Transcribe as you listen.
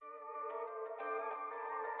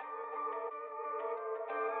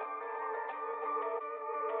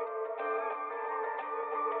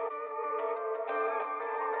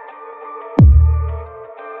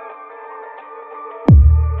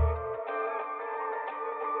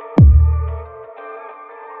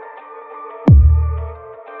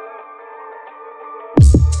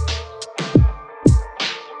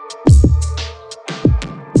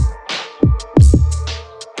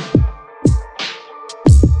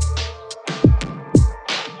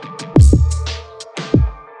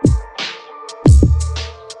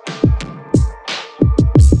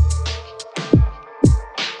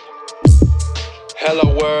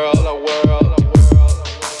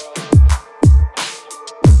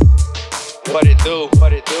What it do?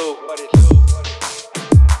 What it do? What it do?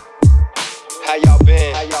 How y'all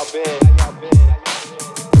been? How y'all been? How y'all been?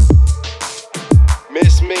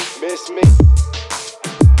 Miss me? Miss me?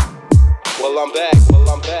 Well, I'm back. Well,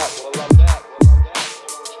 I'm back. Well, I'm back.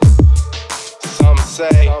 Some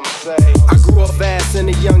say. I grew up fast in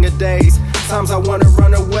the younger days. Times I wanna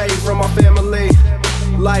run away from my family.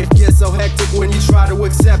 Life gets so hectic when you try to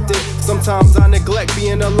accept it. Sometimes I neglect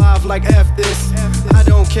being alive like F this. I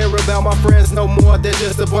don't care about my friends no more. They're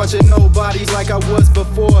just a bunch of nobodies like I was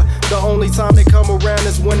before. The only time they come around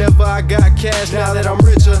is whenever I got cash. Now that I'm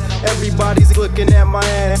richer, everybody's looking at my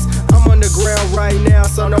ass. I'm underground right now,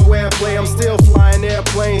 so no airplay. I'm still flying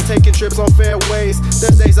airplanes, taking trips on fairways.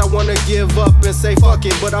 There's days I wanna give up and say fuck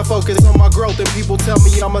it, but I focus on my growth and people tell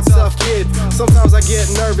me I'm a tough kid. Sometimes I get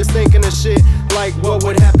nervous thinking of shit like what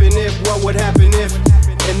would happen if, what would happen if.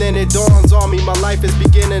 And then it dawns on me, my life is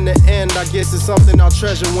beginning to end. I guess it's something I'll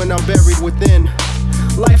treasure when I'm buried within.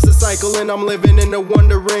 Life's a cycle and I'm living in the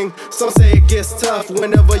wondering. Some say it gets tough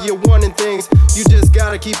whenever you're wanting things. You just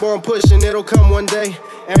gotta keep on pushing, it'll come one day.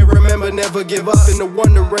 And remember, never give up in the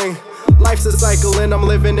wondering. Life's a cycle and I'm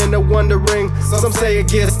living in the wondering. Some say it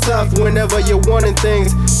gets tough whenever you're wanting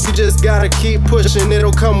things. You just gotta keep pushing,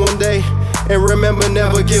 it'll come one day. And remember,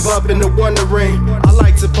 never give up in the wondering. I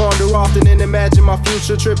like to ponder often and imagine my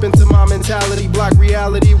future. Trip into my mentality, block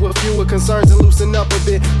reality with fewer concerns and loosen up a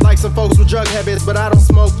bit. Like some folks with drug habits, but I don't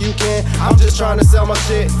smoke, you can. I'm just trying to sell my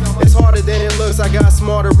shit. It's harder than it looks, I got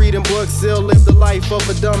smarter reading books. Still live the life of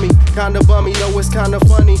a dummy. Kinda bummy, though it's kinda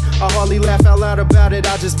funny. I hardly laugh out loud about it,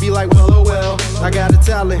 I just be like, well, oh well. I got a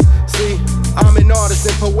talent, see, I'm an artist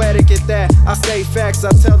and poetic at that. I state facts,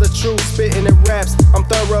 I tell the truth, spitting in raps. I'm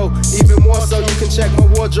thorough, even more so you can check my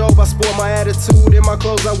wardrobe. I sport my attitude in my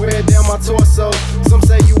clothes, I wear it down my torso. Some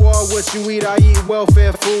say you are what you eat, I eat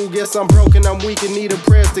welfare food. Guess I'm broken, I'm weak and need a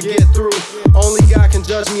prayers to get through. Only God can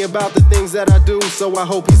judge me about the things that I do, so I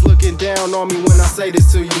hope he's looking down on me when I say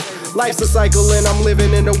this to you. Life's a cycle and I'm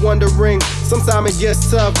living in a wondering. Sometimes it gets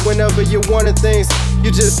tough whenever you're wanting things.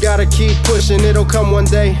 You just gotta keep pushing, it'll come one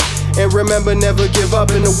day. And remember, never give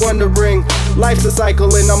up in the wondering. Life's a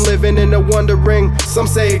cycle and I'm living in the wondering. Some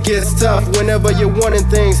say it gets tough whenever you're wanting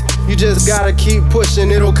things. You just gotta keep pushing,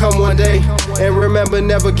 it'll come one day. And remember,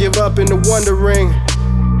 never give up in the wondering.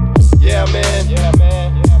 Yeah, man. Yeah,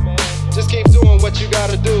 man. Yeah, man. Just keep doing what you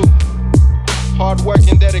gotta do. Hard work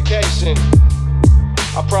and dedication.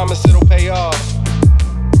 I promise it'll pay off.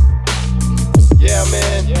 Yeah,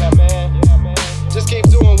 man. Yeah, man. Yeah, man. Just keep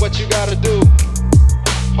doing what you gotta do.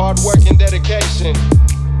 Hard work and dedication.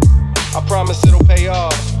 I promise it'll pay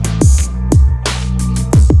off.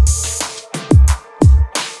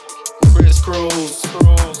 Chris Cruz.